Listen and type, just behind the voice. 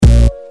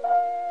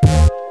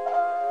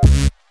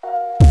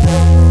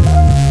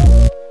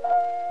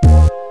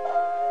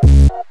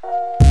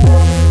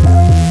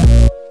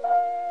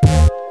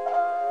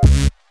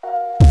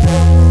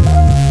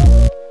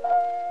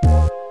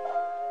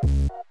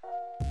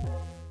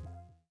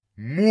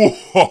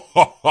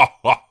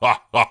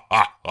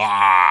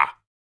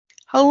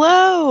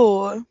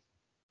Hello,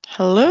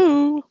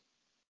 Hello.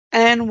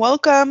 and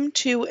welcome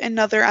to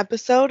another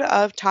episode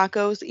of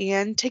Tacos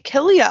and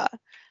Tequila.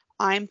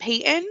 I'm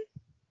Peyton,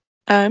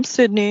 I'm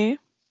Sydney.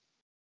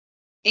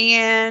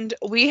 and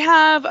we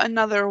have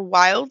another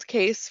wild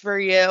case for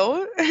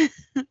you.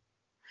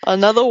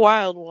 Another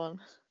wild one.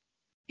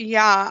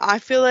 Yeah, I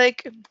feel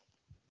like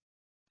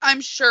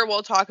I'm sure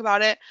we'll talk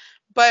about it,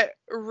 but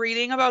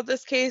reading about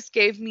this case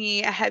gave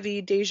me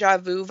heavy deja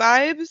vu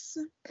vibes.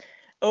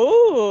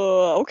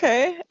 Oh,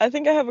 okay. I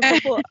think I have a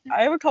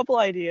couple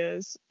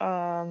ideas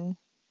of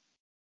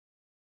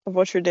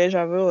what your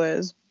deja vu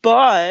is.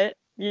 But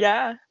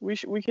yeah, we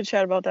could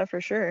chat about that for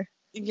sure.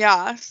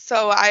 Yeah,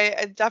 so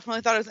I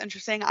definitely thought it was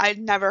interesting. I'd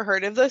never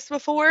heard of this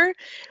before,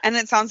 and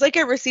it sounds like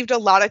it received a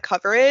lot of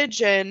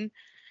coverage, and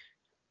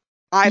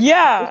I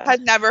Yeah.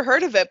 had never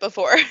heard of it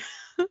before.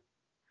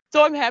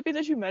 So I'm happy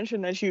that you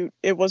mentioned that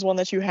it was one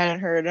that you hadn't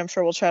heard. And I'm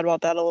sure we'll chat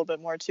about that a little bit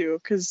more too,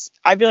 because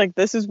I feel like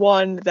this is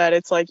one that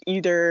it's like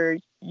either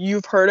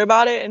you've heard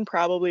about it and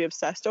probably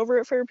obsessed over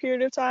it for a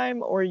period of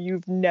time, or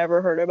you've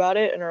never heard about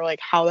it and are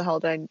like, how the hell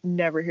did I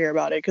never hear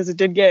about it? Because it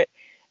did get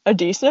a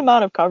decent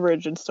amount of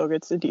coverage and still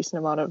gets a decent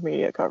amount of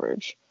media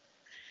coverage.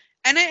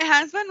 And it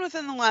has been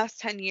within the last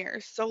 10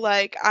 years. So,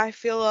 like, I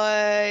feel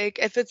like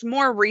if it's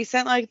more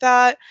recent like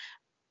that,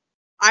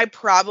 I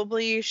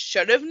probably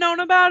should have known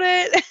about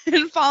it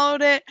and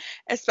followed it,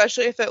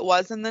 especially if it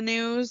was in the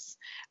news.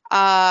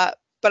 But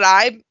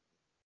I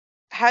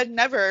had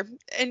never,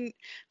 and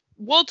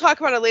we'll talk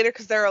about it later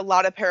because there are a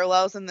lot of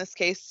parallels in this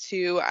case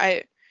too.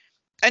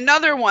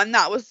 Another one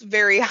that was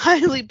very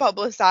highly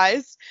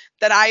publicized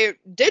that I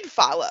did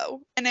follow,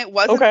 and it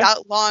wasn't Okay.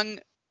 that long.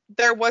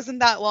 There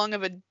wasn't that long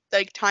of a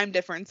like time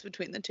difference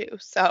between the two.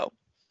 So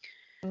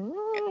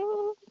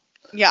Mm,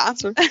 yeah,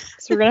 so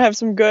we're gonna have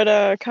some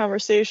good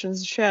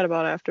conversations to chat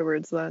about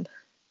afterwards then.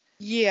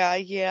 yeah,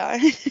 yeah.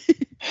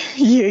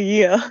 Yeah,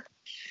 yeah.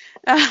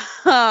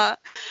 I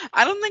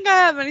don't think I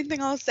have anything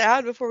else to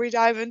add before we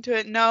dive into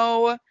it.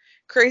 No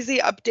crazy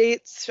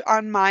updates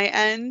on my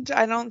end.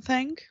 I don't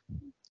think.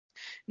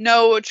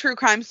 No true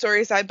crime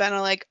stories I've been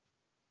like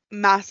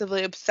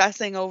massively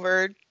obsessing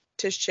over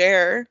to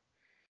share.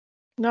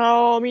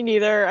 No, me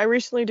neither. I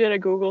recently did a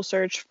Google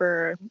search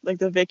for like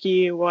the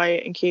Vicky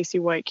White and Casey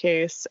White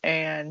case,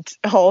 and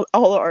all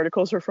the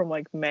articles were from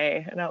like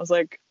May, and I was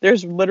like,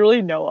 "There's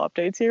literally no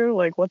updates here.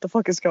 Like, what the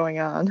fuck is going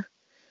on?"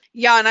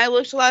 Yeah, and I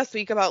looked last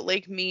week about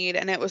Lake Mead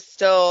and it was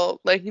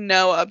still like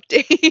no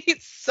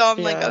updates. So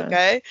I'm like, Yeah.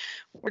 okay,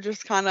 we're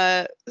just kind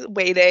of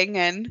waiting.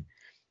 And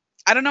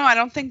I don't know. I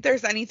don't think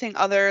there's anything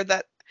other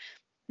that,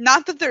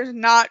 not that there's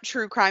not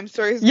true crime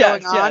stories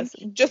going Yes. on, Yes.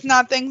 just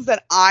not things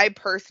that I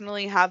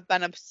personally have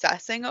been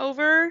obsessing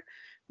over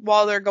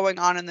while they're going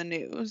on in the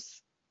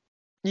news,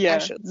 I Yeah.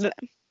 should say.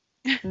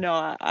 No,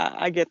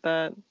 I get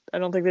that. I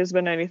don't think there's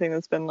been anything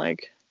that's been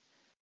like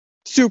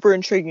super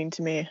intriguing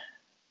to me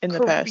in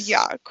the past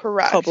Yeah,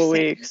 correct. couple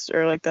Same. weeks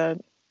or like that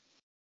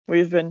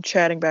we've been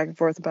chatting back and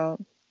forth about.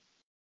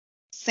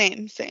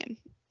 Same, same.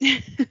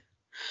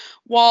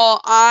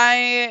 Well,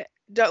 I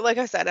don't, like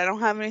I said, I don't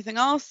have anything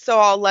else, so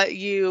I'll let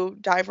you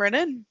dive right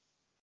in.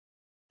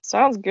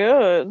 Sounds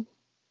good.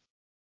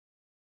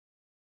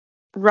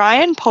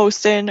 Ryan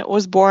Poston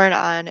was born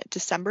on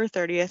December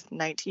 30th,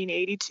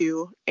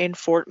 1982, in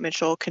Fort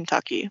Mitchell,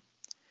 Kentucky.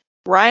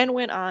 Ryan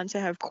went on to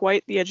have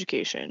quite the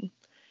education.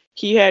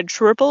 He had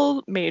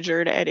triple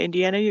majored at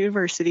Indiana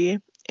University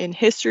in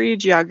history,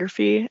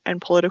 geography,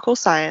 and political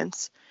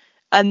science,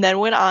 and then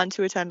went on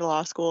to attend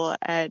law school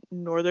at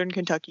Northern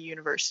Kentucky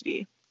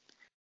University.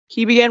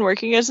 He began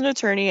working as an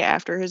attorney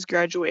after his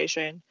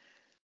graduation.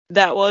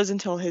 That was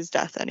until his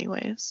death,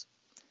 anyways.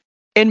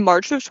 In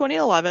March of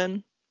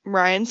 2011,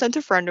 Ryan sent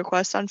a friend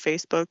request on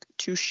Facebook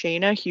to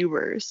Shayna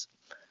Hubers,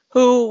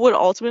 who would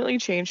ultimately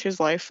change his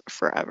life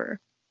forever.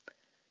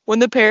 When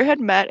the pair had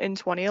met in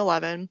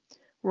 2011,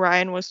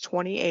 Ryan was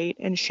 28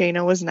 and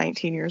Shayna was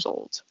 19 years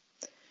old.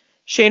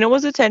 Shayna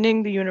was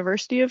attending the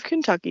University of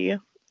Kentucky,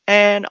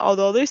 and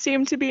although they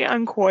seemed to be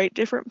on quite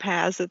different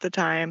paths at the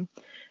time,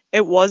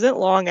 it wasn't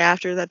long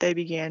after that they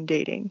began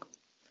dating.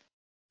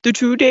 The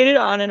two dated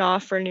on and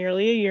off for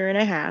nearly a year and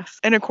a half,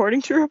 and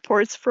according to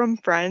reports from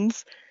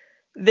friends,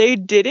 they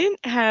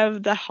didn't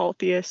have the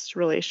healthiest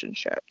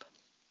relationship.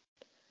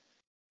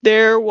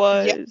 There Yeah,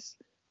 was.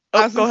 I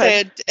Oh, was go gonna say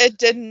ahead. it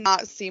did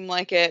not seem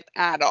like it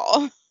at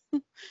all.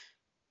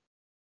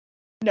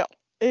 No,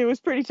 it was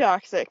pretty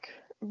toxic.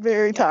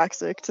 Very Yeah.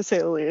 toxic, to say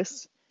the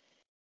least.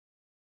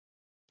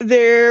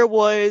 There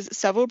was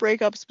several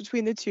breakups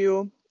between the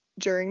two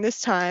during this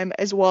time,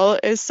 as well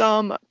as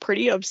some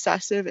pretty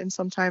obsessive and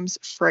sometimes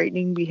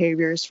frightening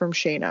behaviors from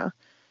Shayna,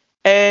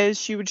 as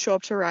she would show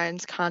up to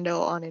Ryan's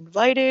condo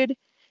uninvited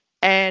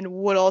and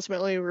would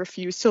ultimately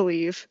refuse to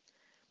leave,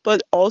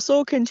 but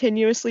also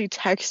continuously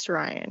text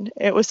Ryan.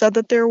 It was said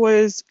that there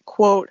was,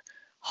 quote,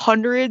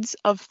 hundreds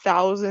of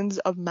thousands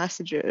of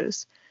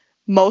messages,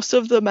 most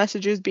of the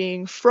messages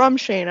being from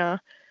Shayna,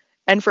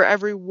 And for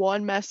every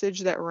one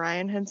message that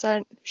Ryan had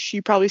sent, she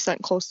probably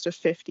sent close to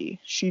 50.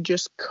 She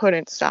just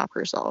couldn't stop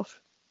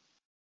herself.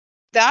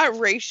 That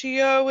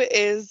ratio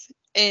is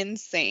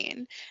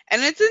insane.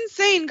 And it's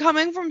insane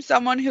coming from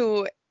someone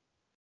who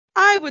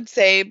I would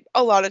say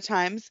a lot of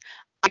times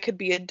I could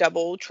be a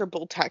double,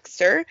 triple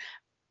texter.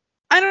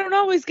 I don't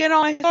always get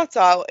all my thoughts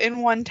out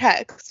in one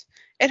text.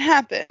 It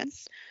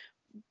happens.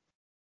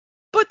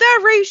 But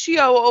that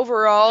ratio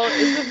overall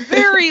is a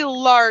very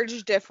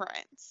large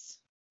difference.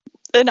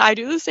 And I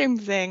do the same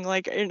thing,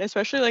 like, and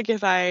especially like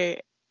if I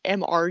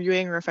am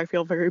arguing or if I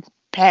feel very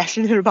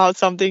passionate about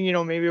something,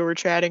 maybe we're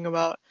chatting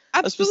about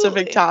a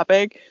specific Absolutely.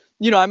 topic,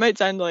 I might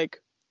send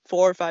like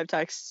 4 or 5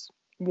 texts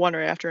one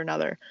right after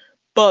another.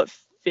 But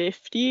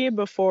 50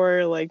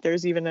 before like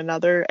there's even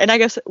another, and I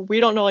guess we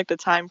don't know like the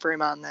time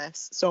frame on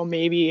this, so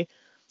maybe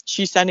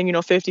she's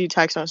sending 50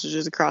 text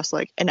messages across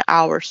like an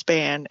hour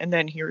span and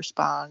then he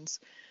responds.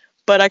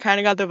 But I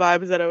kind of got the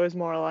vibes that it was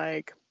more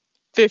like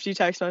 50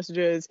 text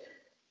messages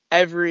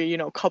every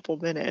couple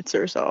minutes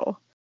or so.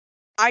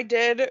 I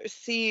did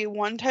see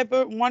one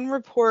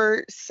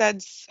report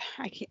said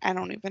I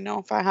don't even know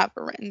if I have it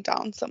written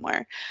down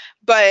somewhere,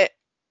 but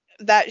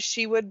that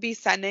she would be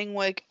sending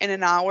like in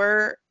an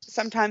hour,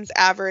 sometimes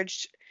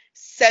averaged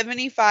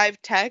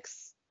 75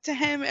 texts to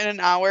him in an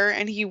hour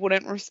and he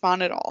wouldn't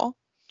respond at all.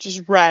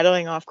 Just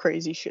rattling off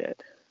crazy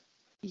shit.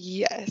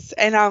 Yes.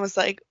 And I was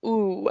like,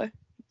 ooh,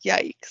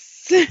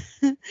 yikes.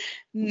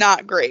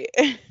 Not great.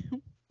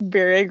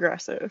 Very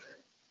aggressive.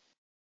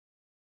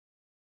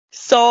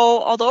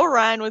 So, although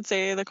Ryan would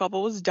say the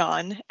couple was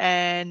done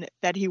and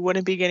that he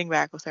wouldn't be getting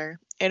back with her,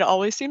 it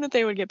always seemed that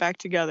they would get back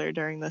together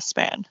during this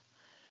span.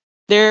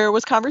 There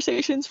was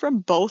conversations from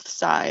both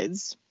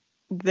sides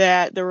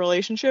that the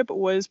relationship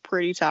was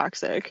pretty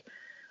toxic.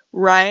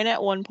 Ryan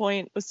at one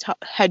point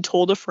had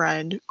told a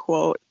friend,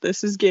 quote,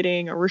 "This is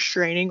getting a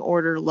restraining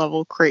order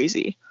level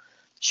crazy.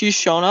 She's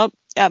shown up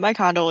at my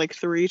condo like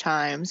 3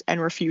 times and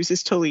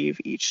refuses to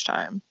leave each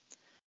time."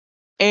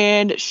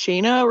 And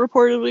Shayna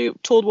reportedly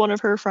told one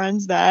of her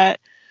friends that,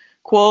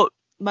 quote,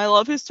 "My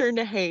love has turned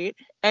to hate,"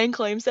 and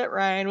claims that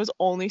Ryan was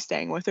only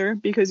staying with her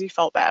because he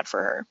felt bad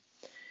for her.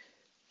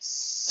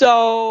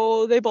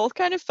 So they both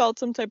kind of felt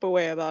some type of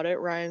way about it.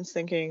 Ryan's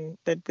thinking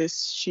that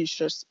she's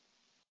just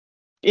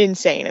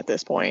insane at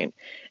this point.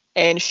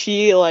 And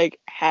she like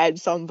had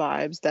some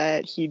vibes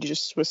that he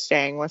just was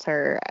staying with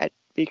her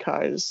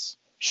because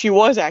she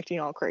was acting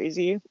all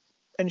crazy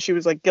and she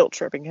was like guilt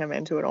tripping him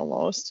into it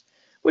almost,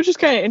 which is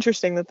kind of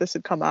interesting that this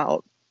had come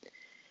out.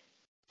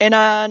 And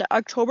on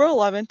October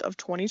 11th of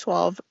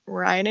 2012,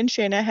 Ryan and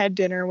Shayna had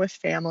dinner with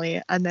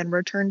family and then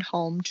returned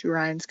home to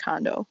Ryan's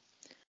condo.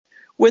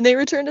 When they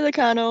returned to the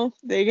condo,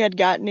 they had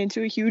gotten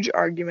into a huge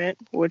argument,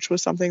 which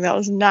was something that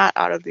was not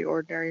out of the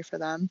ordinary for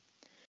them.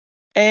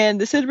 And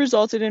this had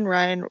resulted in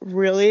Ryan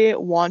really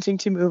wanting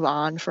to move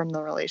on from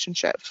the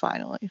relationship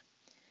finally.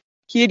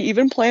 He had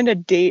even planned a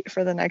date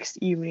for the next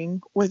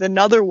evening with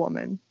another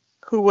woman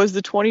who was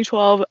the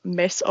 2012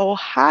 Miss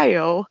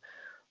Ohio,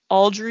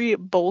 Audrey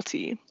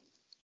Bolte.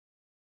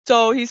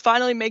 So he's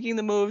finally making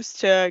the moves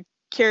to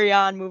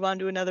move on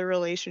to another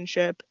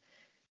relationship.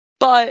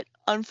 But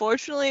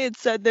unfortunately, it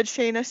said that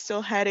Shayna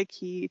still had a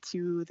key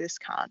to this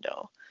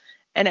condo.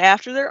 And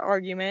after their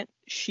argument,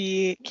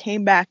 she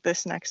came back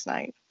this next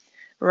night.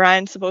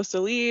 Ryan's supposed to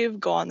leave,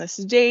 go on this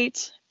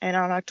date, and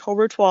on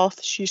October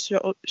 12th,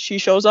 she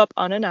shows up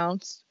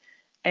unannounced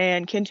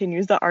and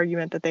continues the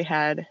argument that they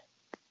had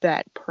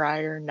that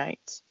prior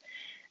night.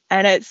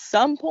 And at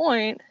some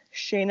point,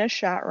 Shayna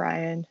shot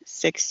Ryan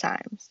 6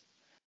 times.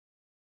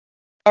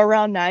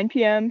 Around 9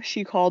 p.m.,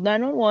 she called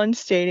 911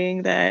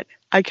 stating that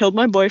I killed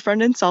my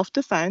boyfriend in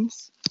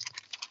self-defense.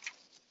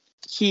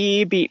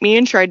 He beat me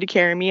and tried to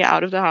carry me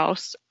out of the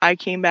house. I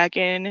came back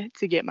in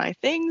to get my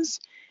things,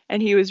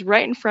 and he was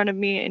right in front of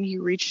me, and he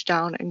reached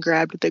down and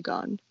grabbed the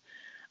gun.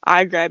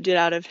 I grabbed it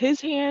out of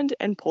his hand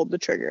and pulled the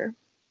trigger.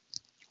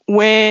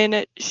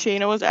 When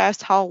Shayna was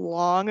asked how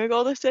long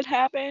ago this had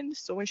happened,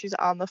 so when she's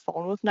on the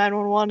phone with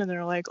 911 and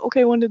they're like,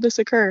 okay, when did this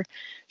occur?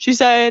 She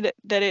said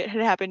that it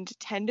had happened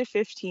 10 to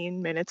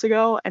 15 minutes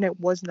ago, and it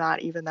was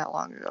not even that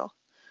long ago.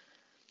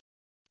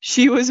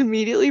 She was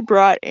immediately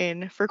brought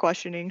in for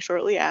questioning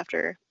shortly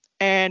after,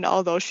 and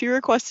although she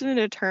requested an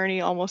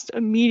attorney almost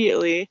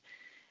immediately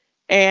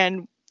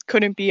and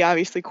couldn't be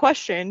obviously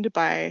questioned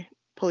by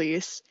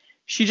police,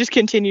 she just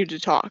continued to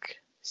talk.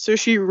 So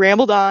she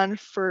rambled on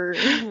for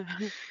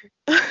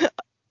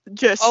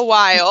just a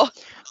while.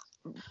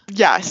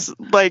 Yes,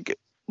 like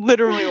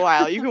literally a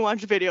while. You can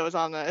watch videos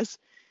on this.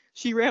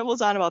 She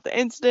rambles on about the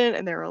incident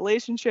and their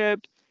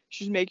relationship.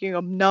 She's making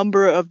a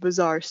number of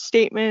bizarre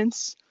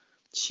statements.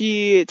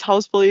 She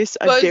tells police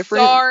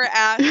bizarre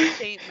ass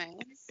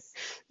statements.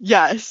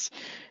 Yes.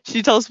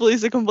 She tells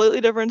police a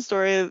completely different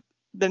story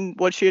than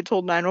what she had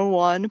told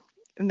 911,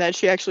 and that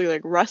she actually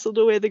like wrestled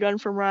away the gun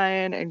from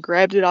Ryan and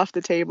grabbed it off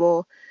the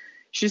table.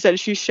 She said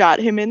she shot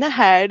him in the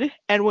head,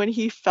 and when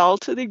he fell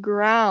to the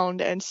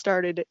ground and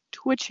started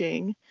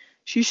twitching,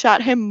 she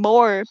shot him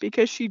more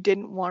because she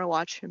didn't want to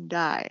watch him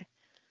die.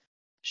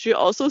 She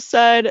also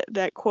said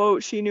that,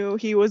 quote, she knew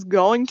he was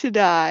going to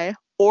die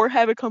or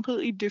have a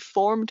completely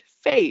deformed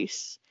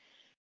face,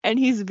 and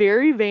he's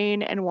very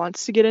vain and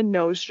wants to get a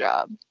nose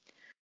job.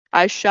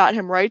 I shot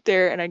him right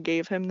there and I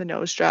gave him the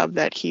nose job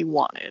that he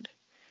wanted.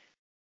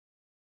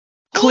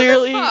 Who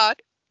Clearly, the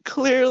fuck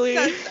clearly,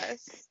 says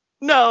this?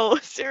 no,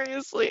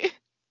 seriously.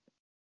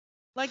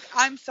 Like,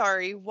 I'm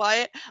sorry,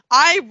 what?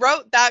 I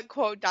wrote that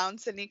quote down,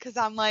 Sydney, because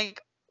I'm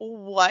like,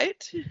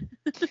 what?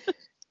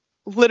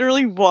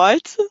 Literally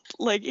what?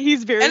 Like,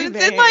 he's very And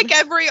it's vain. in like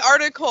every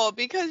article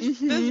because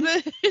Mhm.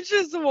 this is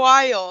just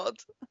wild.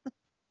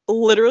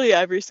 Literally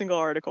every single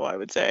article, I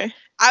would say.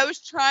 I was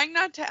trying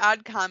not to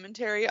add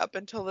commentary up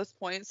until this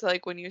point. So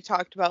like when you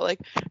talked about like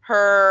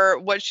her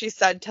what she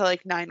said to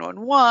like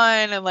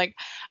 911 and like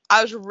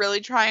I was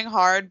really trying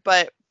hard,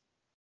 but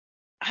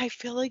I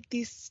feel like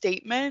these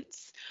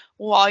statements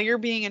while you're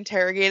being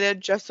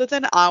interrogated just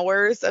within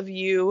hours of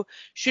you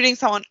shooting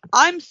someone,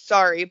 I'm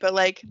sorry, but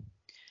like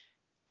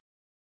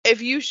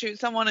if you shoot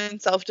someone in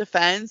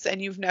self-defense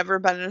and you've never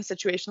been in a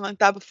situation like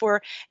that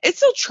before, it's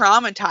still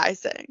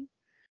traumatizing.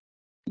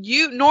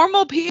 You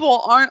normal people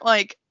aren't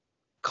like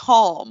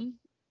calm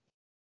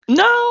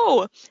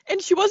No!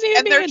 And she wasn't even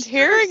and being they're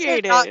seriously not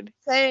interrogated.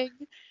 saying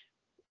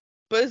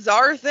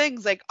bizarre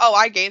things like, "Oh,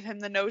 I gave him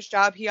the nose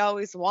job he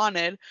always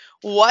wanted."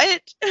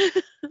 What?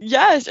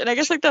 Yes, and I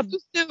guess like Too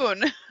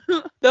soon.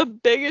 the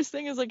biggest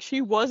thing is like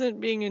she wasn't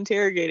being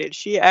interrogated.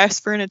 She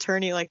asked for an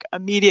attorney like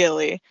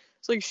immediately.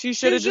 It's like she should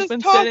She have was just just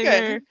been sitting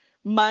there talking.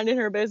 minding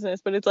her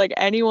business, but it's like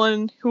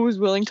anyone who was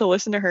willing to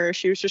listen to her,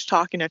 she was just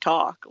talking to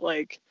talk.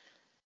 Like,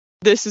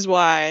 this is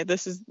why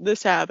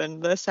this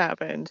happened, this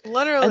happened. And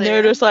they're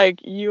Literally. just like,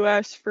 you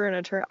asked for an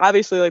attorney.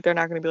 Obviously, like they're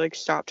not gonna be like,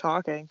 stop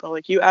talking, but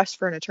like you asked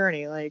for an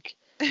attorney. Like,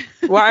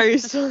 why are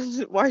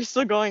you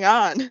still going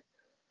on?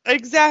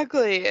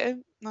 Exactly.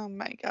 Oh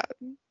my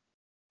god.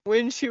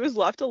 When she was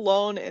left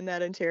alone in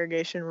that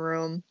interrogation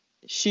room,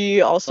 she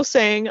also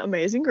sang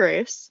Amazing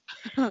Grace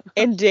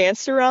and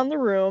danced around the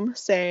room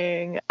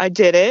saying, I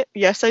did it.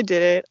 Yes, I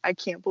did it. I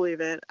can't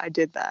believe it. I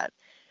did that.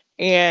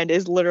 And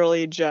is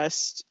literally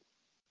just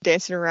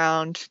dancing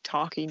around,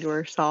 talking to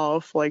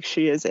herself like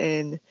she is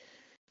in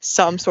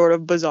some sort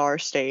of bizarre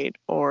state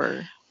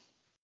or.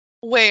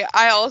 Wait,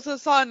 I also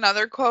saw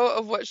another quote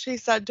of what she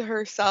said to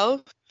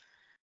herself,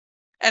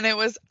 and it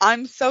was,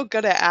 "I'm so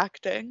good at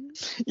acting."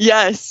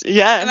 Yes, And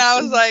yes. I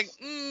was like,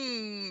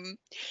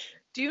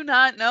 do you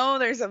not know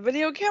there's a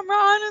video camera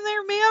on in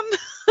there,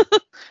 ma'am?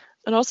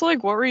 And also,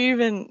 like, what were you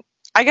even.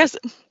 I guess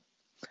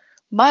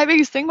my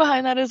biggest thing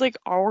behind that is like,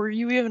 are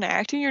you even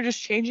acting? You're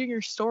just changing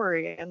your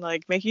story and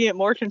like making it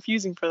more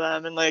confusing for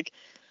them and like,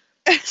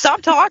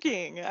 stop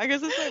talking. I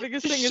guess that's my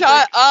biggest thing. Is Shut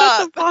like,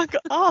 shut the up. fuck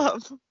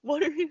up.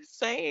 What are you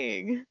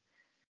saying?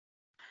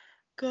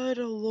 Good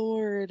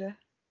lord.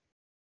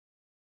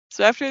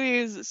 So after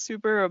these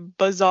super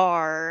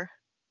bizarre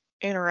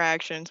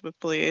interactions with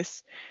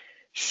police,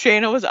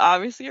 Shayna was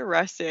obviously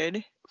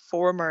arrested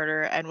for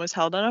murder and was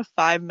held on a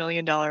 $5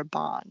 million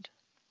bond.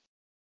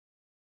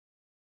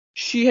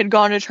 She had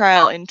gone to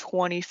trial in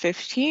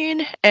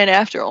 2015, and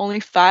after only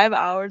 5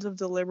 hours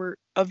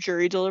of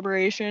jury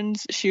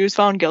deliberations, she was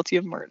found guilty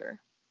of murder.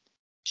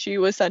 She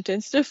was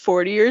sentenced to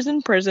 40 years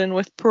in prison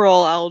with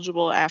parole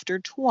eligible after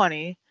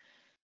 20.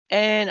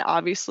 And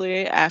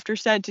obviously, after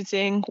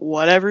sentencing,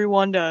 what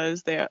everyone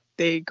does,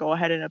 they go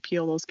ahead and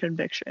appeal those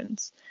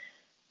convictions.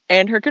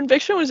 And her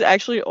conviction was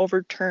actually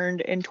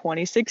overturned in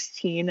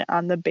 2016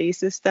 on the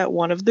basis that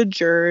one of the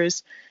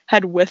jurors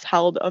had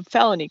withheld a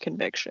felony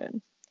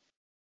conviction.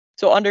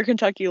 So, under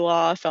Kentucky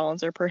law,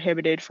 felons are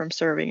prohibited from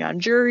serving on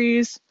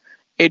juries.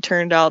 It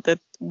turned out that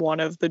one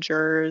of the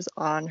jurors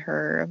on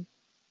her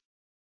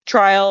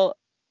trial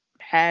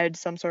had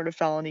some sort of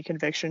felony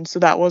conviction, so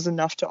that was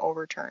enough to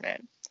overturn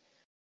it.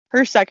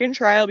 Her second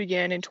trial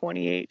began in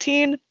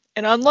 2018,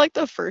 and unlike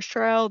the first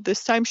trial,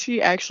 this time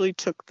she actually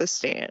took the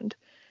stand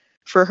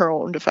for her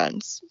own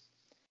defense.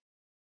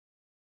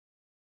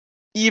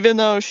 Even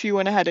though she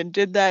went ahead and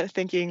did that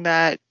thinking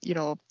that,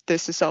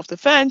 this is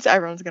self-defense,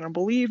 everyone's going to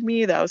believe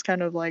me, that was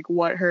kind of like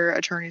what her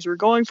attorneys were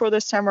going for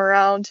this time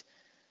around.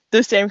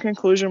 The same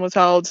conclusion was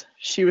held.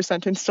 She was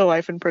sentenced to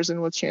life in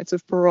prison with chance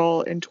of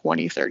parole in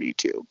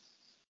 2032.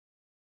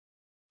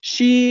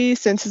 She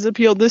since has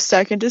appealed the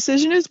second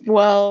decision as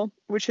well,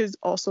 which has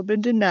also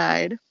been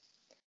denied.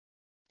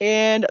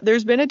 And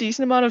there's been a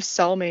decent amount of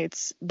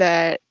cellmates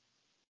that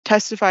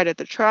testified at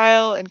the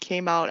trial and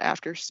came out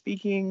after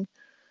speaking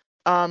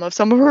of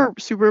some of her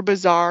super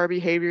bizarre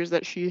behaviors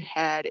that she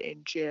had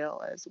in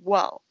jail as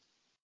well.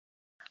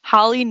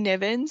 Holly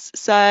Nivens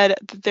said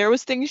that there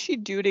was things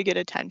she'd do to get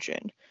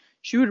attention.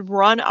 She would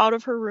run out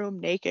of her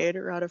room naked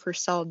or out of her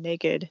cell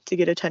naked to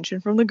get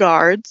attention from the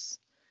guards.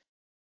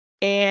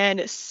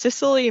 And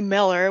Cicely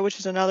Miller, which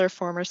is another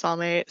former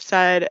cellmate,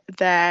 said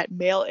that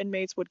male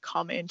inmates would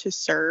come in to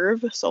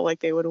serve. So, like,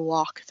 they would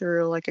walk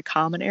through, like, a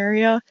common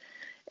area.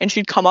 And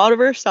she'd come out of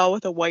her cell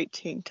with a white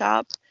tank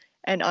top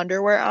and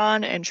underwear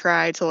on and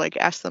try to, like,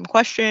 ask them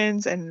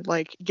questions and,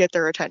 like, get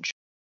their attention.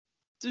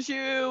 So she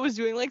was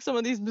doing like some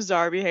of these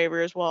bizarre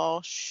behaviors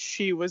while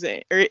she was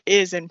or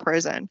is in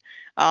prison.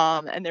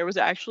 And there was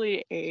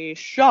actually a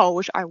show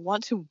which I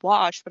want to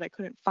watch, but I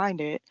couldn't find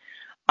it.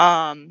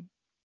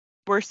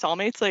 Where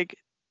cellmates like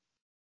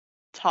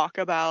talk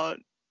about,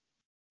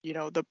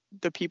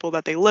 the people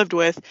that they lived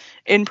with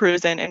in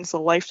prison, and it's a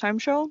Lifetime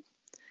show.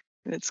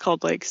 And it's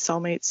called like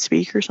Cellmates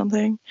Speak or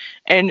something.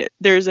 And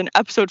there's an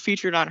episode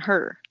featured on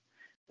her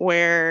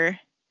where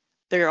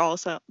they're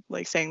also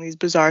like saying these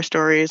bizarre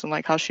stories and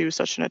like how she was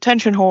such an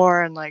attention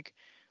whore and like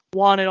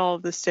wanted all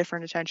of this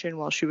different attention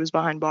while she was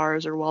behind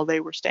bars or while they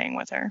were staying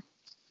with her.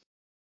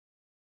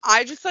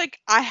 I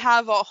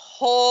have a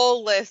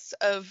whole list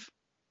of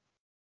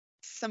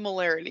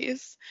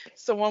similarities.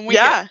 So when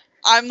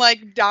I'm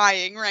like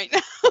dying right now.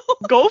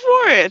 Go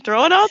for it.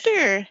 Throw it out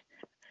there.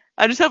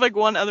 I just have like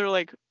one other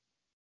like.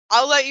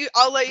 I'll let you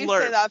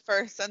say that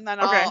first, and then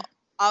okay.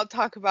 I'll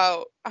talk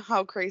about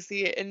how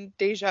crazy and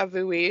deja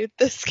vu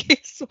this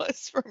case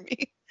was for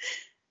me.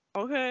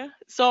 Okay.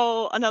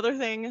 So another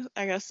thing,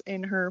 I guess,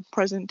 in her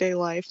present day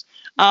life,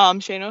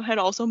 Shayna had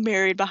also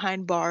married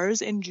behind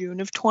bars in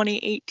June of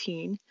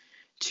 2018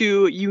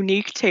 to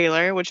Unique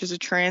Taylor, which is a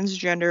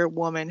transgender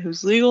woman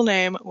whose legal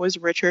name was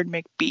Richard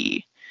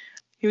McBee.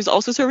 He was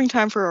also serving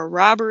time for a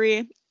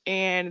robbery,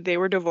 and they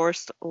were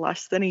divorced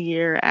less than a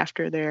year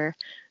after their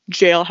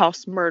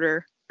jailhouse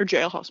marriage,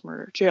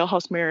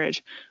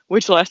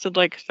 which lasted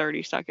like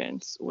 30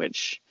 seconds,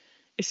 which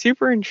is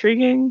super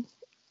intriguing.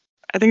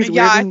 I think it's weird.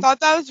 Yeah, I thought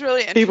that was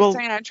really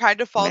interesting. I tried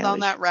to fall down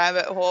that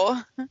rabbit hole.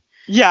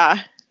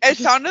 Yeah. It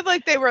sounded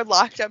like they were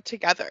locked up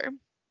together.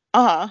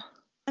 Uh-huh.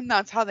 And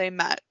that's how they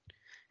met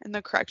in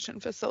the correction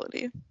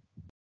facility.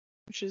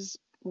 Which is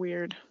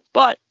weird.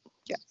 But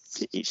yes,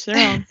 to each their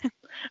own.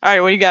 All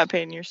right, what do you got,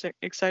 Peyton? You're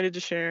excited to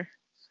share.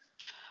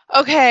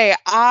 Okay,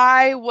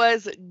 I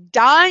was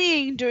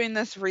dying doing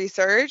this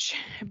research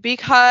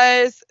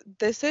because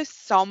this is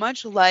so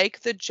much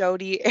like the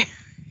Jodi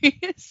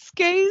Arias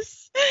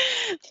case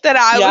that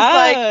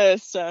I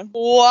was like,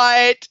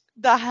 what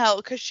the hell?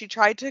 Because she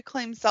tried to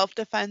claim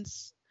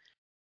self-defense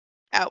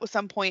at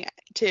some point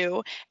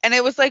too, and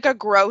it was like a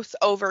gross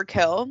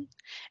overkill.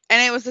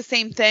 And it was the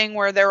same thing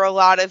where there were a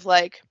lot of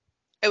like,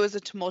 it was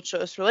a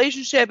tumultuous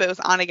relationship. It was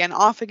on again,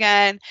 off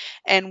again,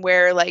 and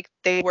where like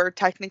they were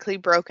technically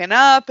broken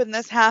up and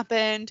this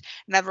happened,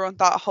 and everyone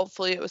thought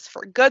hopefully it was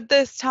for good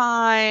this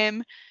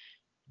time.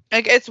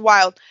 Like, it's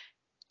wild.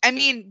 I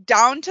mean,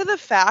 down to the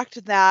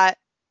fact that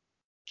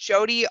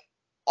Jodi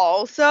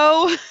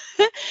also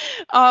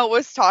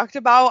was talked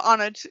about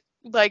on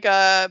I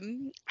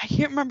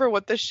can't remember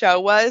what the show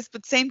was,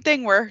 but same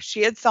thing where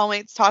she had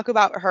cellmates talk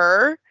about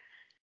her.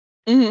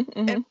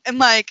 And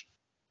like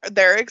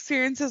their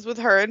experiences with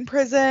her in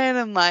prison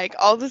and like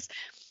all this.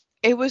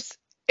 It was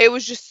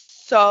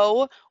just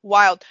so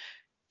wild.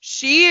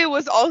 She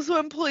was also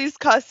in police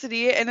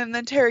custody and in the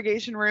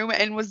interrogation room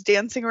and was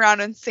dancing around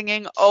and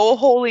singing "Oh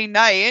Holy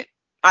Night."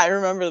 I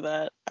remember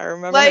that. I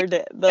remember like,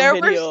 the there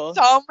video. Were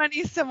so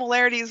many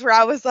similarities where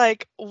I was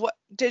like, what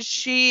did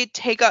she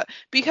take up?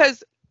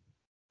 Because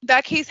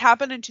that case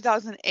happened in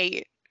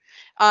 2008.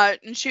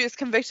 And she was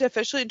convicted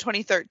officially in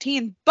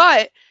 2013,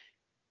 but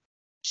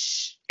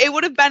it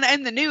would have been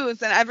in the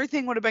news and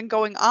everything would have been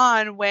going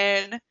on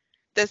when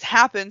this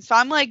happened. So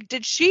I'm like,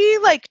 did she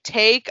like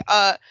take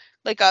a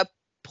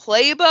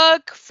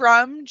playbook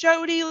from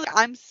Jodi?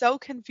 I'm so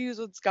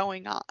confused what's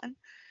going on.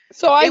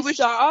 So it was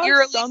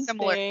eerily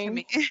similar to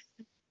me.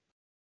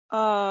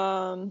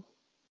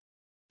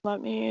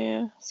 Let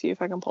me see if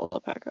I can pull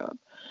it back up.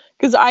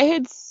 Because I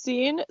had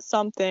seen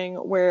something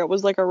where it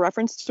was like a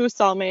reference to a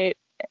cellmate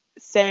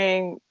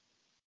saying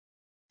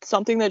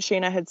something that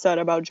Shayna had said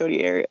about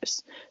Jodi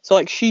Arias. So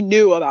like she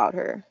knew about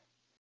her.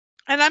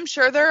 And I'm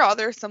sure there are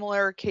other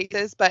similar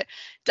cases, but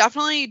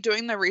definitely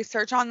doing the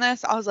research on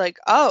this, I was like,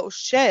 oh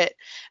shit.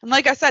 And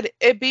like I said,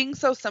 it being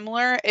so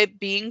similar, it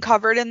being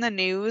covered in the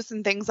news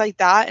and things like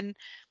that, and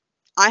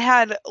I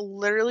had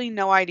literally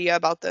no idea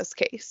about this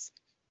case.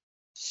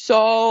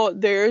 So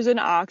there's an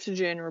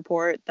Oxygen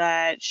report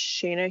that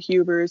Shayna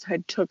Hubers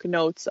had took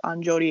notes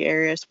on Jodi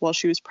Arias while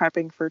she was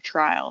prepping for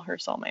trial, her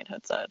cellmate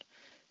had said.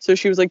 So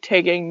she was like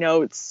taking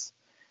notes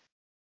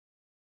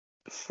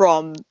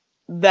from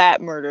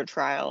that murder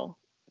trial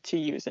to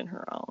use in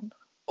her own.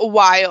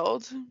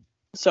 Wild.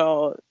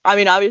 So, I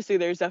mean, obviously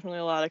there's definitely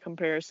a lot of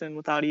comparison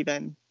without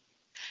even.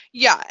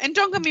 Yeah, and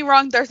don't get me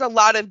wrong, there's a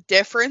lot of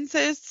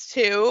differences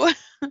too.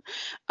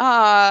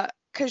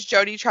 Because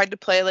Jodi tried to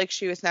play like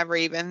she was never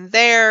even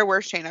there, where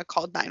Shayna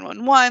called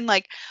 911,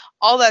 like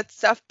all that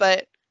stuff.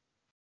 But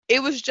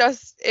it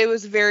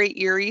was very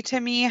eerie to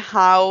me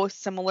how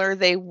similar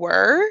they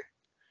were.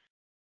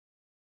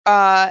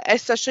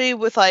 Especially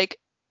with like,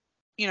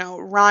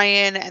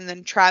 Ryan, and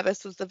then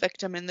Travis was the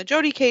victim in the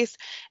Jodi case.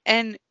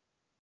 And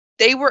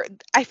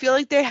I feel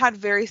like they had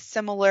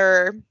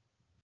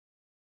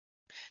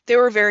they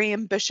were very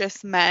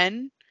ambitious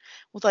men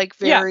with like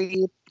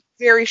very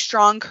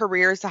strong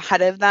careers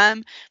ahead of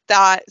them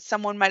that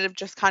someone might have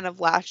just kind of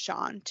latched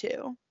on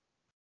to.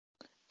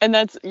 And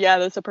that's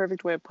a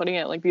perfect way of putting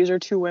it. Like, these are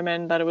two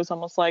women that it was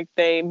almost like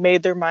they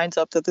made their minds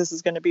up that this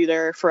is going to be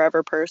their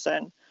forever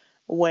person,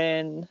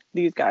 when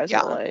these guys are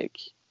Yeah. like,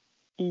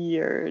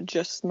 you're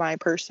just my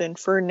person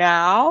for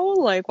now.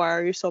 Like, why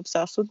are you so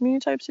obsessed with me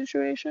type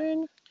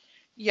situation.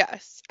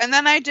 Yes. And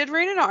then I did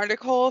read an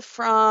article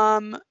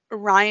from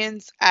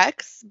Ryan's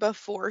ex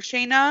before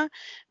Shayna.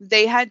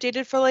 They had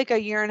dated for like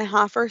a year and a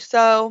half or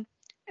so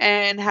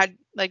and had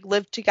like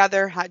lived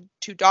together, had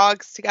two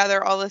dogs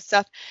together, all this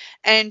stuff.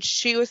 And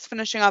she was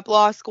finishing up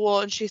law school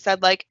and she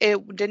said like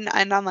it didn't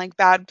end on like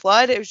bad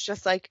blood. It was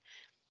just like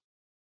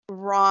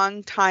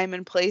wrong time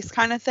and place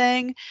kind of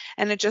thing.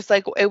 And it just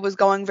like it was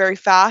going very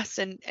fast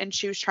and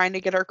she was trying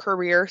to get her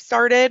career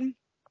started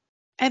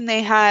and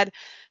they had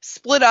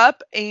split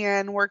up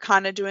and were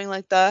kind of doing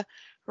like the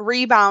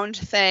rebound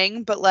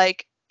thing, but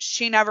like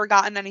she never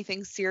gotten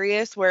anything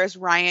serious, whereas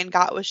Ryan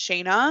got with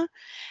Shayna.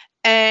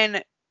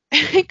 And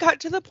it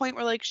got to the point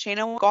where like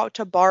Shayna would go out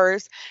to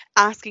bars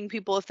asking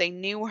people if they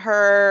knew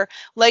her.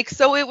 Like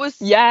so it was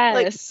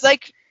Yes.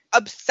 like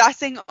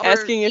obsessing over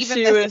Asking if even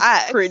she this was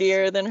ex.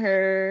 prettier than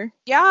her.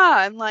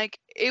 Yeah, and like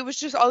it was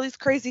just all these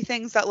crazy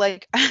things that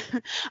like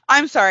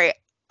I'm sorry,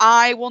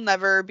 I will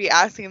never be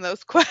asking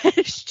those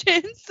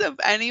questions of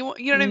anyone.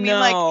 You know what I mean?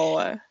 Like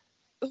No.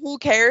 who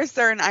cares?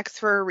 They're an ex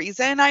for a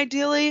reason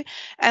ideally.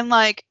 And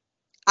like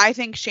I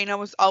think Shayna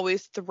was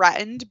always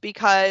threatened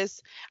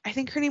because I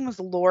think her name was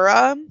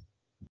Laura.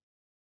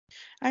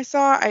 I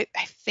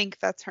think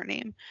that's her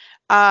name.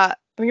 I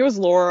think it was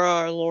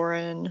Laura or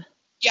Lauren.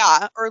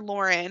 Yeah, or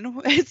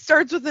Lauren. It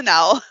starts with an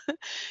L.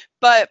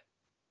 But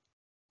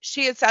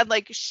she had said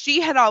like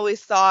she had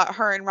always thought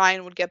her and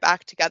Ryan would get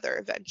back together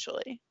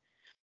eventually.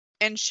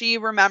 And she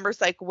remembers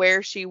like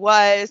where she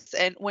was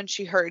and when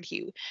she heard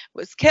he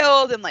was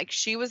killed and like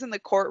she was in the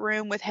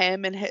courtroom with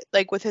him and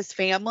like with his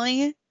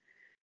family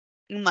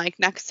and like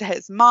next to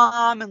his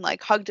mom and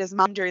like hugged his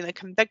mom during the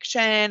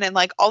conviction and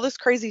like all this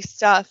crazy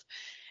stuff.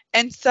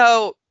 And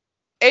so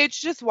it's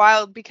just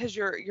wild because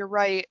you're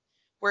right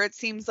where it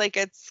seems like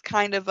it's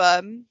kind of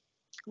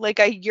like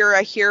a you're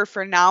a here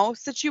for now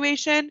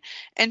situation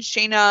and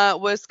Shayna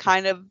was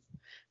kind of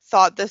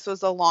thought this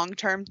was a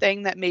long-term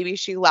thing that maybe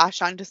she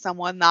lashed onto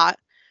someone that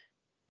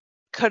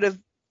could have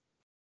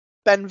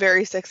been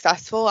very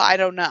successful. I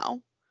don't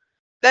know.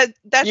 That's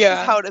just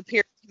Yeah. how it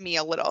appears to me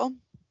a little.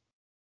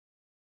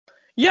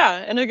 Yeah,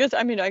 and I guess,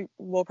 I mean, I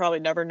will probably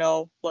never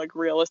know, like,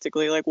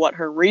 realistically, like, what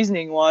her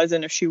reasoning was,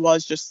 and if she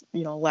was just,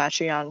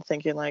 latching on,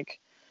 thinking, like,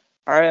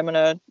 all right, I'm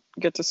gonna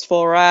get this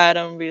full ride,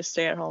 I'm gonna be a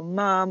stay-at-home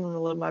mom, I'm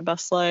gonna live my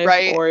best life,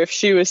 Right. or if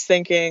she was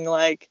thinking,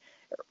 like,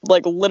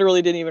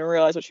 literally didn't even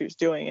realize what she was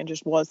doing, and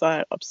just was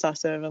that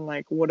obsessive, and,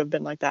 like, would have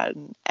been like that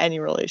in any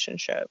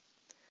relationship.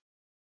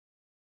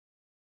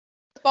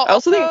 But I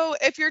also think, also,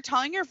 if you're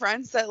telling your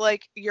friends that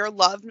like your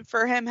love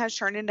for him has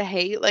turned into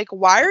hate, like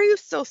why are you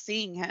still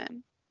seeing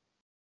him?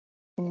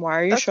 why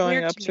are you That's showing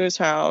weird up to to me. his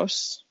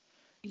house?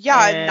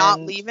 Yeah, and not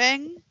And,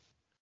 leaving.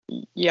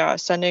 yeah,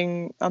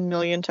 sending a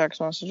million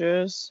text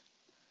messages.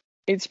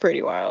 It's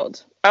pretty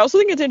wild. I also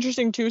think it's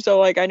interesting too. So,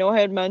 like, I know I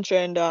had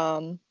mentioned,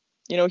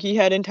 he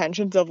had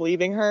intentions of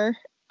leaving her,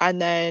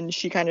 and then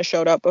she kind of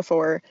showed up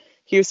before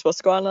he was supposed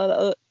to go on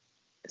that.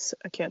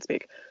 I can't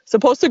speak.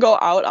 Supposed to go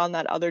out on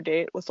that other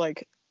date with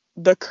like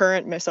the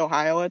current Miss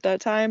Ohio at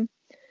that time.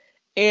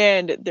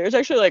 And there's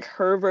actually like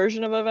her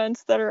version of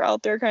events that are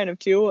out there kind of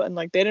too. And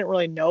like they didn't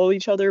really know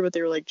each other, but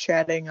they were like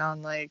chatting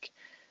on like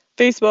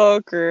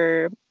Facebook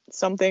or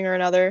something or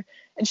another.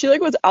 And she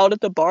like was out at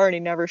the bar and he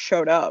never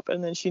showed up.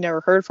 And then she never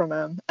heard from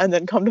him. And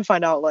then come to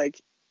find out like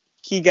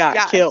he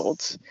got killed.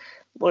 Yes.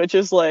 Which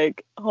is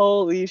like,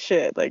 holy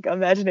shit. Like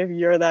imagine if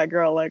you're that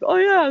girl, like, oh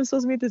yeah, I'm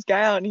supposed to meet this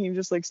guy out and he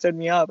just like stood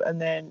me up and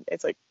then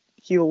it's like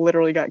he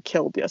literally got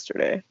killed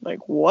yesterday.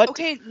 Like what?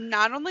 Okay,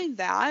 not only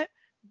that,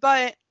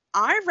 but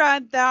I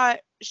read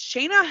that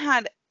Shayna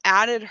had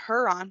added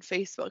her on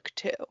Facebook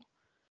too.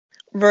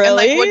 And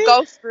like would Really?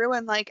 go through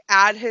and like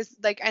add his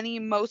like any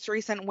most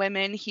recent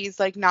women he's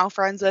like now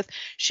friends with,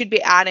 she'd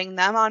be adding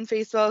them on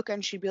Facebook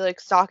and she'd be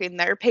like stalking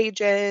their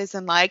pages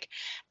and like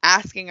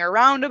asking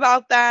around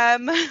about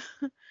them.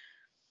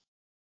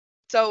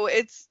 So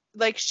it's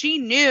like she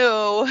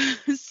knew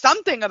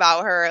something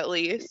about her at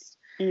least.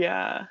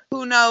 Yeah.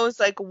 Who knows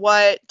like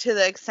what to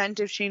the extent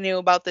if she knew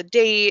about the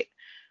date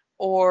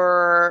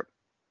or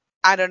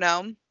I don't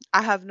know.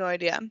 I have no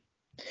idea.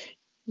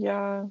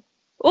 Yeah.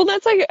 Well,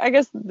 that's like, I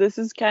guess this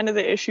is kind of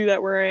the issue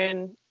that we're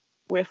in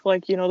with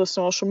like, the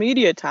social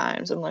media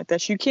times and like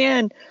that you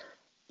can,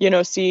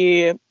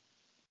 see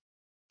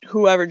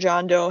whoever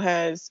John Doe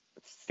has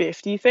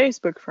 50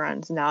 Facebook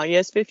friends. Now he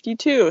has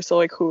 52. So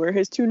like who are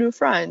his two new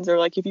friends? Or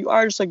like if you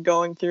are just like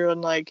going through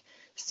and like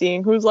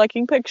seeing who's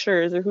liking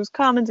pictures or who's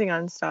commenting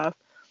on stuff,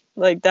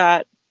 like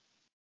that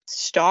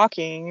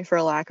stalking,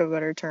 for lack of a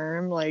better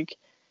term, like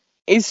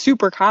is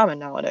super common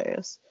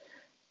nowadays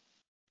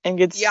and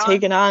gets Yeah.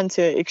 taken on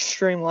to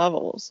extreme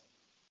levels.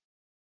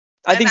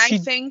 I And think I she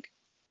think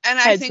and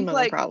I had think similar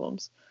like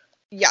problems.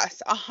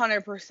 yes,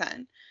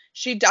 100%.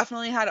 she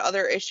definitely had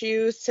other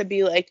issues to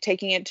be like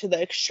taking it to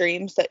the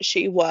extremes that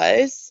she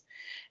was.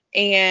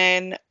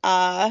 And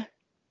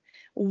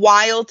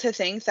wild to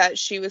think that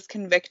she was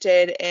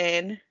convicted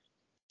in,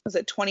 was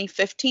it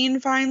 2015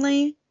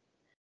 finally?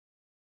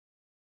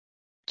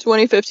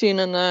 2015,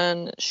 and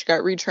then she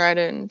got retried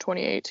in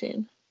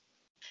 2018.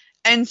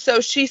 And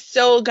so she's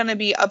still going to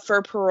be up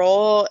for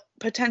parole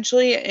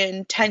potentially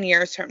in 10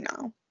 years from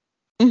now.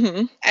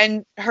 Mm-hmm.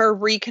 And her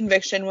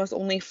reconviction was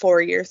only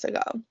 4 years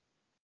ago.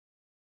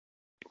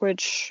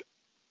 Which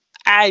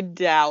I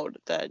doubt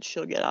that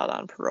she'll get out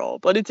on parole.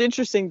 But it's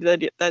interesting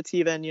that that's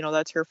even,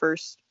 that's her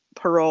first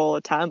parole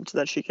attempt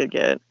that she could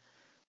get.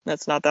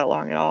 That's not that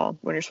long at all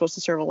when you're supposed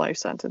to serve a life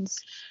sentence.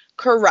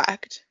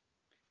 Correct.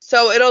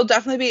 So it'll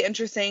definitely be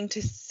interesting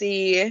to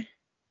see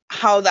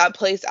how that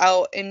plays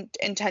out in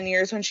 10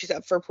 years when she's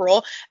up for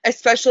parole,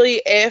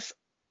 especially if,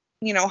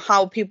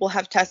 how people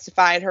have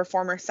testified, her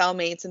former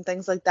cellmates and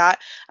things like that,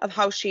 of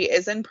how she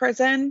is in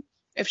prison,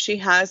 if she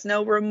has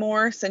no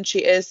remorse and she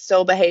is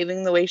still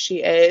behaving the way she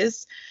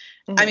is.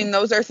 Mm-hmm. I mean,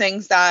 those are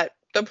things that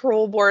the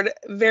parole board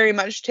very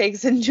much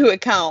takes into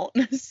account.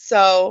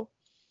 So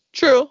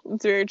true.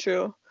 It's very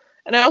true.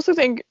 And I also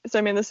think,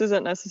 this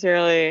isn't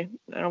necessarily,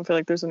 I don't feel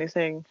like there's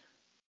anything,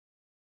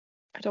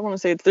 I don't want to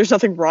say there's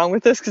nothing wrong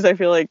with this, because I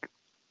feel like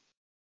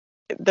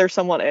there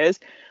somewhat is.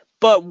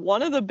 But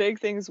one of the big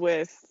things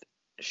with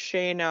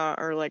Shayna,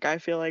 or like I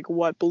feel like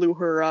what blew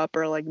her up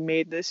or like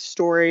made this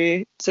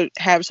story to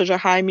have such a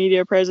high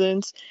media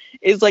presence,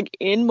 is like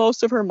in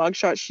most of her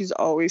mugshots she's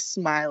always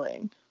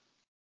smiling.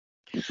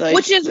 Like,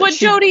 which is what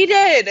Jodi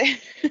did.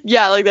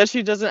 Yeah, like that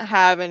she doesn't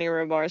have any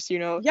remorse,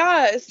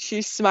 Yes.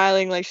 She's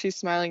smiling like she's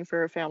smiling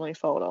for a family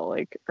photo,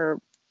 like,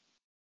 or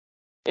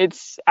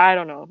it's, I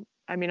don't know.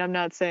 I mean, I'm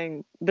not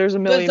saying there's a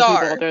million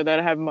Bizarre. people out there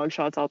that have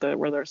mugshots out there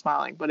where they're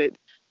smiling, but it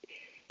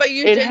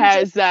it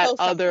has that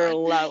other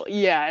level.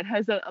 Yeah, it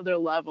has that other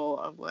level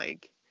of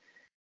like,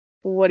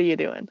 what are you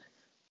doing?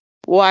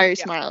 Why are you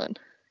smiling?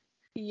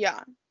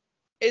 Yeah.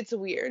 It's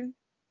weird.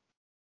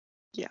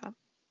 Yeah.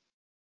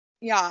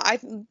 Yeah, I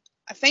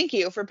thank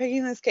you for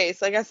picking this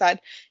case. Like I said,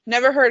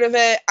 never heard of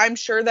it. I'm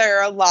sure there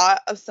are a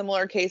lot of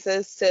similar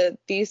cases to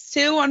these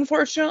two,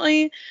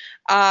 unfortunately.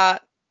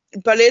 But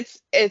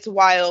it's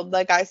wild.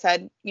 Like I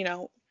said,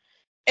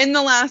 in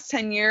the last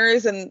 10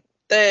 years, and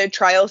the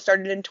trial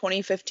started in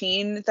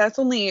 2015. That's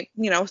only,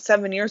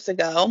 7 years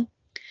ago.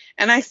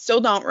 And I still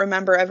don't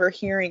remember ever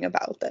hearing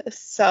about this.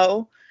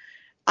 So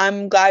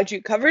I'm glad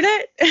you covered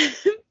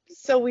it.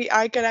 So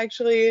I could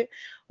actually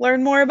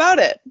learn more about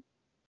it.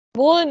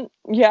 Well, and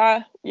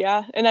yeah.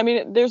 And I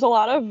mean, there's a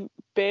lot of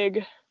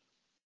big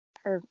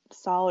or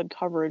solid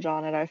coverage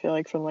on it, I feel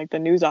like, from like the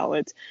news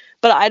outlets.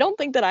 But I don't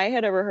think that I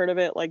had ever heard of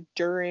it like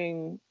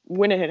during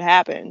when it had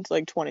happened,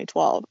 like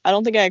 2012. I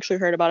don't think I actually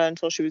heard about it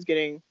until she was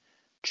getting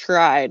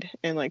tried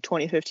in like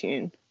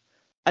 2015,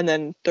 and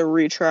then the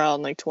retrial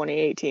in like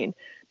 2018.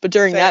 But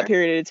during that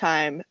period of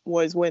time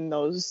was when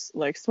those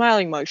like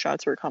smiling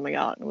mugshots were coming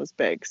out and it was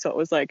big. So it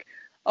was like,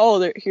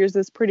 oh, here's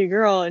this pretty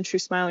girl and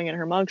she's smiling in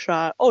her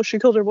mugshot. Oh, she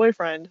killed her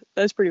boyfriend.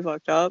 That's pretty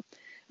fucked up.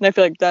 And I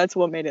feel like that's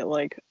what made it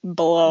like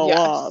blow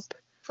up.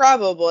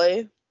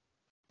 Probably.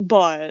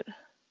 But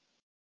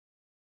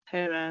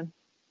hey, man,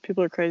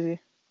 people are crazy.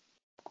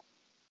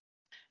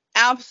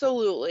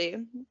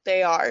 Absolutely,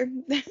 they are.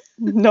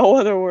 No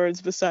other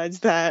words besides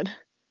that.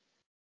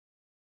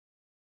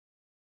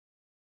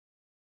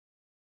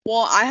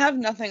 Well, I have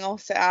nothing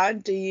else to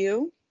add. Do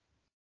you?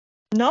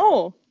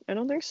 No, I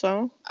don't think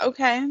so.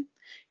 Okay.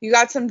 You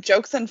got some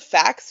jokes and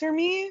facts for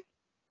me?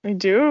 I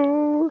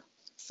do.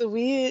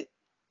 Sweet.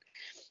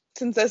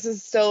 Since this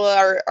is still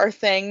our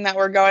thing that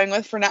we're going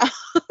with for now.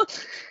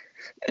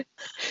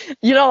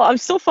 I'm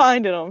still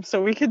finding them,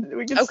 so we could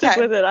stick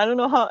Okay. with it. I don't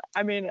know how,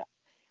 I mean,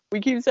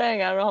 we keep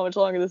saying I don't know how much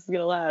longer this is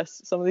going to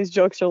last. Some of these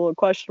jokes are a little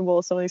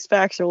questionable, some of these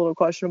facts are a little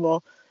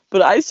questionable,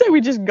 but I say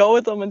we just go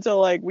with them until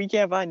like we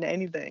can't find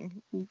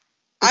anything.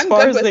 I'm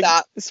good with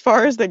that. As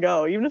far as they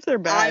go, even if they're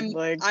bad,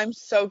 I'm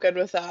so good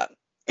with that.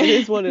 It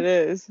is what it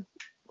is.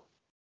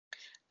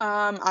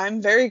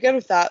 I'm very good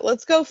with that.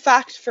 Let's go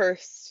fact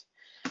first.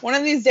 One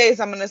of these days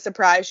I'm going to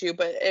surprise you,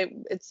 but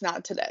it's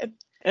not today.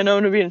 And I'm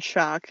going to be in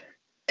shock.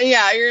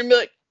 Yeah, you're going to be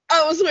like,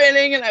 I was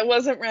waiting and I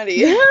wasn't ready.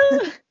 Yeah.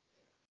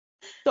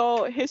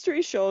 So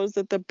history shows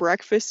that the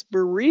breakfast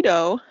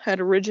burrito had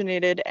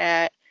originated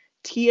at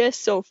Tia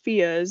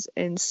Sophia's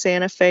in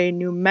Santa Fe,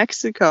 New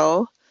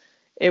Mexico.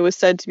 It was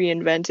said to be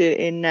invented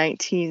in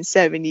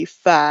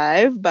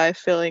 1975 by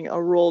filling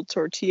a rolled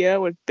tortilla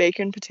with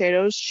bacon,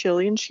 potatoes,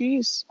 chili, and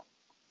cheese.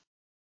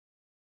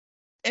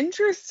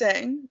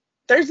 Interesting.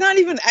 There's not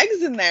even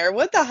eggs in there.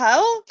 What the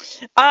hell?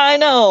 I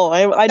know.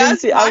 I didn't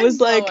see. I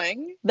was like,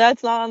 mind-blowing.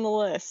 That's not on the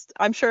list.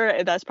 I'm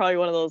sure that's probably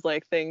one of those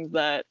like things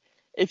that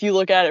if you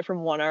look at it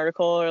from one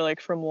article or like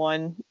from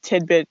one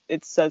tidbit,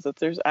 it says that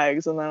there's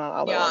eggs, and then on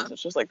other ones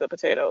it's just like the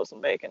potatoes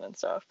and bacon and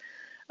stuff.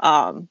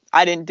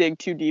 I didn't dig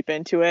too deep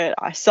into it.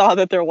 I saw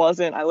that there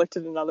wasn't. I looked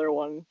at another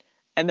one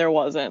and there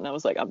wasn't. And I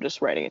was like, I'm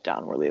just writing it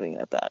down. We're leaving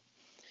it at that.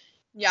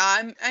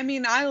 Yeah,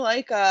 I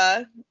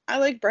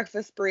like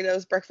breakfast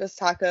burritos, breakfast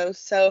tacos,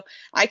 so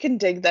I can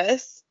dig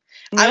this.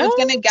 I Yeah, was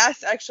gonna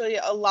guess actually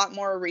a lot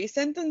more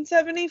recent than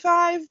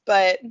 75,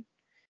 but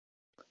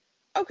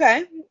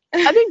okay.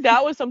 I think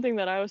that was something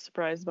that I was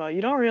surprised about.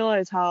 You don't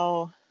realize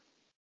how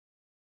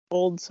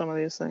old some of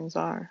these things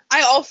are.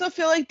 I also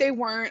feel like they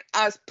weren't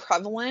as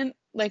prevalent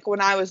like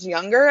when I was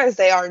younger as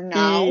they are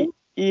now.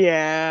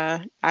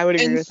 Yeah, I would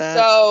agree And with that.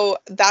 so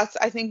that's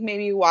I think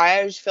maybe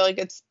why I just feel like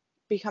it's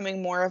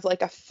becoming more of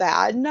like a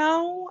fad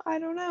now. I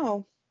don't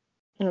know.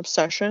 An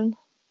obsession.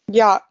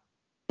 Yeah,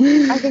 I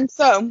We've think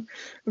so.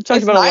 talked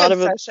It's about my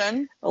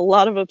obsession. a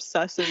lot of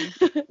obsessive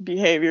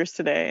behaviors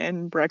today,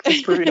 and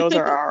breakfast burritos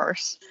are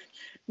ours.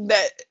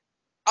 That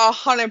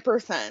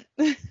 100%.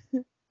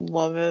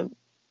 Love it.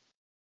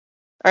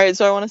 All right,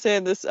 so I want to say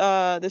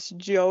this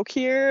joke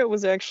here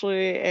was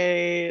actually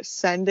a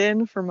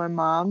send-in for my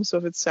mom. So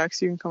if it's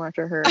sex, you can come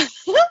after her.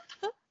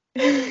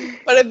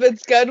 But if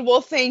it's good,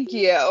 well, thank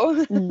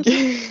you.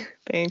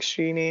 Thanks,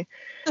 Sheenie.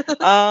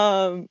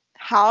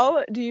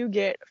 How do you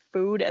get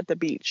food at the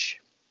beach?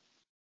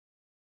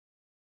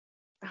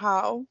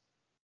 How?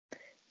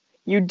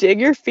 You dig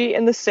your feet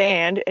in the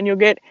sand and you'll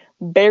get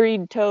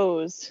buried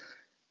toes.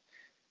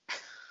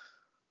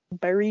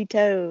 Buried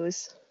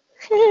toes.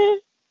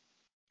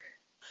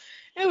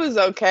 It was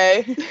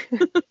okay.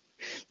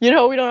 You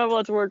know, we don't have a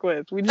lot to work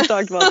with. We just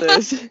talked about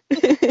this.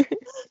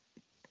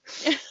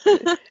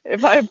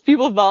 If I have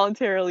people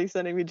voluntarily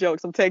sending me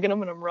jokes, I'm taking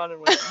them and I'm running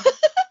with them.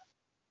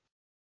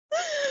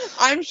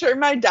 I'm sure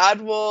my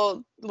dad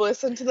will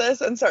listen to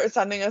this and start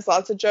sending us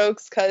lots of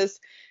jokes because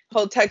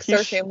he'll text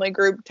our family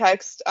group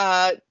text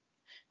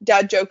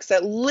dad jokes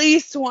at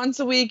least once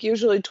a week,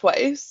 usually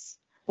twice.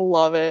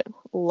 Love it.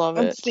 Love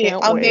it. Let's see.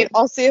 Can't wait.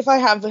 I'll see if I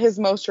have his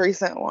most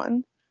recent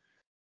one.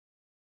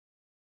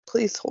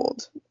 Please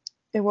hold.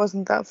 It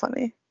wasn't that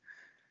funny.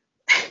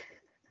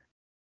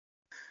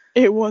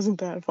 It wasn't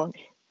that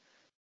funny.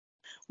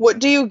 What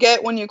do you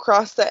get when you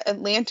cross the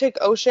Atlantic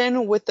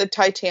Ocean with the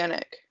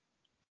Titanic?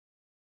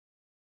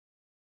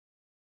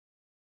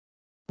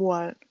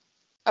 What?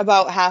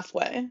 About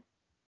halfway.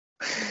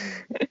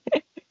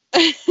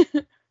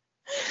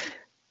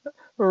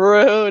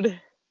 Rude.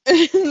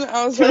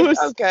 I was like,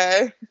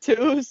 okay.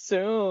 Too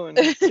soon.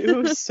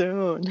 Too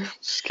soon.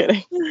 Just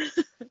kidding.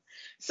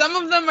 Some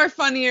of them are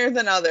funnier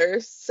than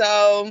others,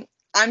 so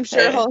I'm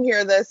sure Hey. he'll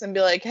hear this and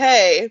be like,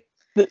 hey.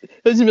 He's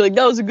gonna be like,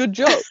 that was a good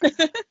joke.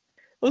 It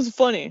was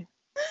funny.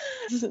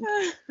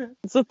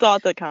 It's a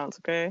thought that counts,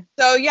 okay?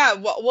 So yeah,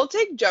 we'll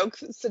take joke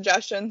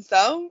suggestions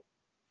though.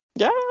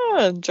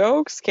 Yeah,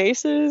 jokes,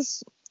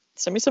 cases.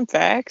 Send me some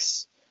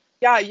facts.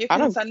 Yeah, you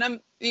can send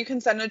them. You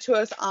can send it to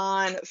us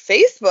on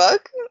Facebook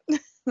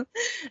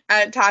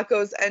at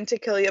Tacos and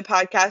Tequila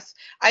Podcast.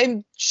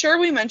 I'm sure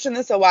we mentioned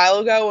this a while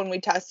ago when we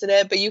tested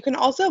it, but you can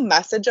also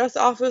message us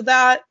off of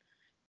that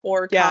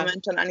or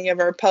comment on any of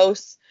our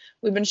posts.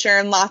 We've been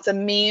sharing lots of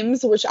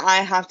memes, which I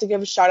have to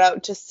give a shout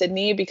out to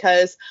Sydney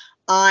because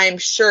I'm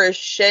sure as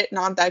shit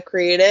not that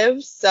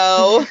creative.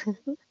 So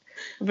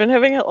I've been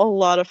having a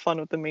lot of fun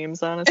with the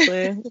memes,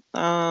 honestly.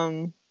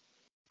 I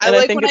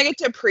like when I get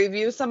to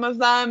preview some of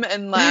them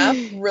and laugh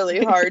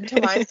really hard to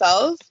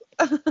myself.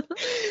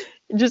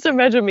 Just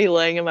imagine me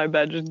laying in my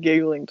bed just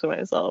giggling to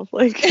myself.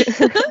 Like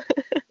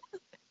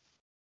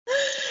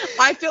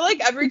I feel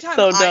like every time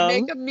so I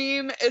make a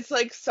meme, it's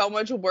like so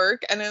much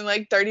work, and then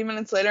like 30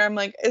 minutes later, I'm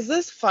like, is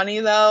this funny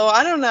though?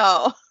 I don't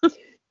know.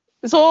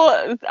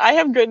 So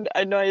I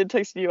know I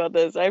texted you about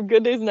this. I have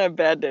good days and I have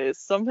bad days.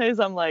 Some days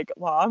I'm like,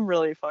 wow, I'm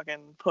really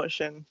fucking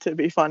pushing to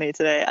be funny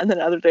today. And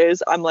then other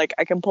days I'm like,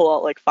 I can pull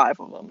out like 5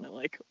 of them. And I'm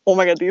like, oh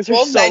my God, these are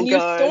so good. Well, then you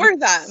store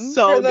them.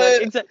 So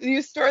good.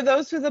 You store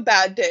those for the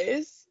bad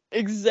days.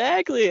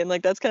 Exactly. And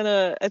like, that's kind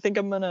of, I think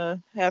I'm going to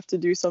have to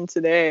do some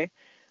today.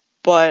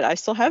 But I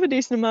still have a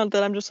decent amount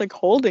that I'm just like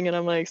holding, and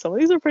I'm like, some of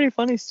these are pretty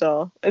funny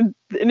still. And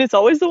it's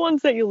always the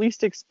ones that you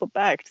least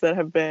expect that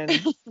have been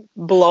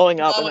blowing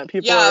up and that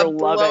people are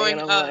loving.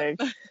 And I'm like,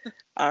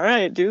 all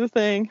right, do the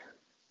thing.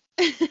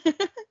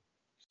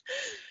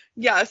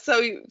 Yeah,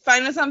 so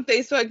find us on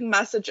Facebook,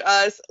 message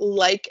us,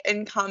 like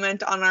and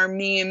comment on our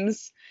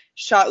memes.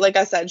 Like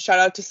I said, shout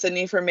out to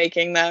Sydney for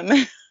making them.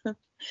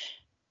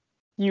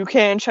 You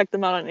can check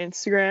them out on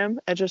Instagram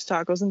at Just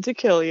Tacos and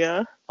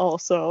Tequila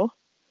also.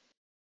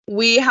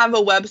 We have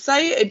a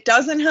website. It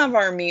doesn't have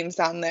our memes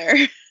on there,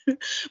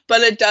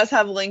 but it does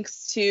have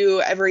links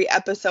to every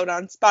episode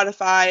on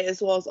Spotify,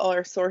 as well as all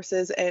our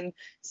sources and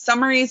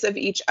summaries of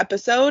each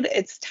episode.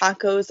 It's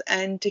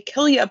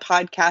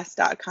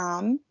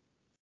tacosandtequilapodcast.com.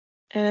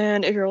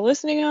 And if you're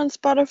listening on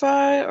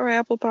Spotify or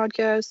Apple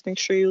Podcasts, make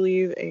sure you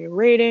leave a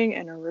rating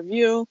and a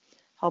review.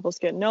 Help us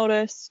get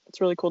noticed.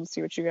 It's really cool to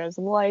see what you guys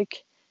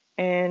like.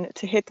 And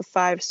to hit the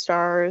 5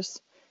 stars.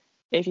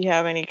 If you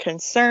have any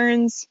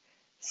concerns,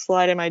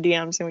 slide in my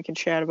DMs and we can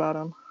chat about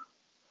them.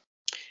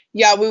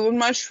 Yeah, we would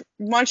much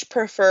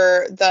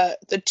prefer the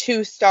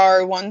 2-star,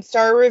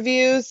 1-star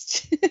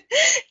reviews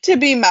to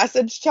be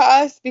messaged to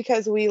us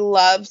because we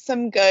love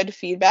some good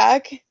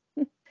feedback.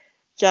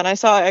 Yeah, and I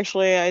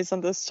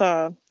sent this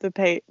to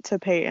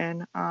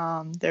Peyton.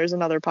 There's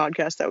another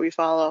podcast that we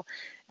follow,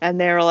 and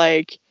they're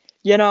like,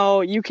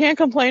 you can't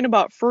complain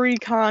about free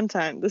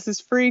content. This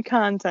is free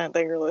content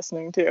that you're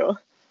listening to,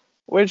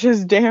 which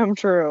is damn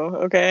true.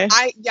 Okay.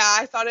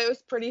 I thought it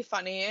was pretty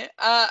funny.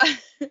 And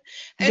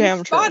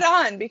damn spot true.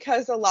 on,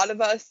 because a lot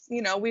of us,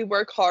 we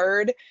work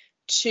hard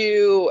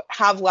to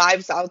have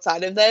lives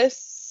outside of this.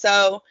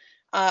 So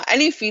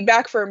any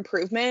feedback for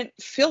improvement,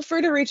 feel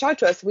free to reach out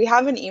to us. We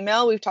have an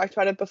email. We've talked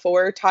about it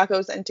before.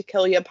 Tacos and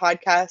Tequila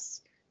podcast.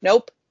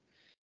 Nope.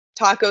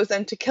 Tacos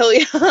and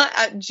Tequila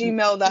at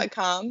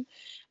gmail.com.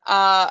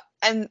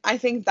 And I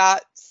think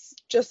that's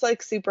just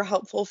like super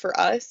helpful for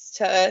us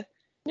to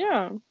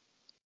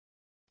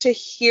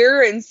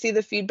hear and see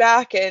the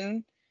feedback.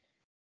 And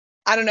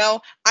I don't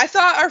know. I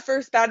thought our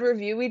first bad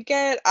review we'd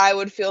get, I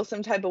would feel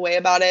some type of way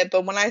about it.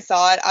 But when I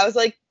saw it, I was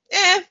like,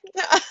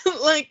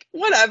 like,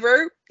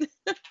 whatever.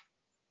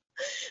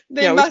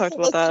 They we must talked have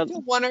about listened that.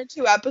 to 1 or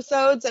 2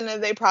 episodes,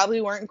 and they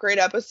probably weren't great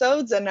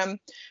episodes. And I'm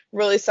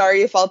really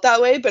sorry you felt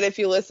that way. But if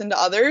you listen to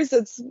others,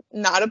 it's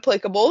not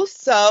applicable.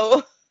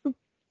 So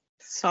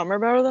some are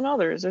better than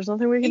others. There's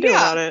nothing we can do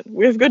about it.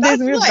 We have good days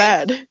and we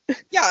have bad.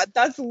 Yeah,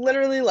 that's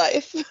literally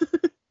life.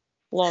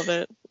 Love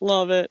it.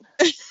 Love it.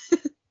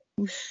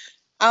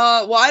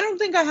 Well, I don't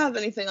think I have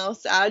anything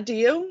else to add. Do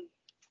you?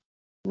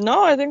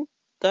 No, I think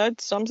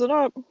that sums it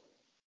up.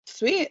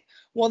 Sweet.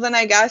 Well, then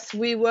I guess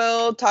we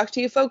will talk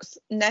to you folks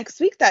next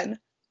week then.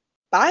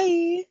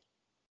 Bye.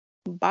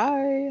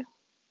 Bye.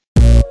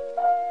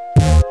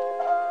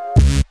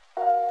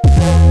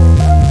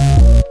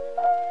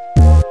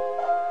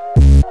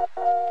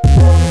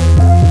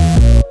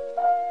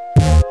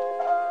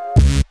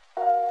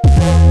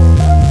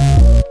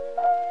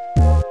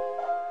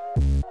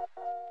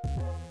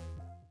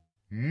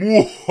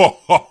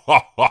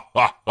 Mwahaha!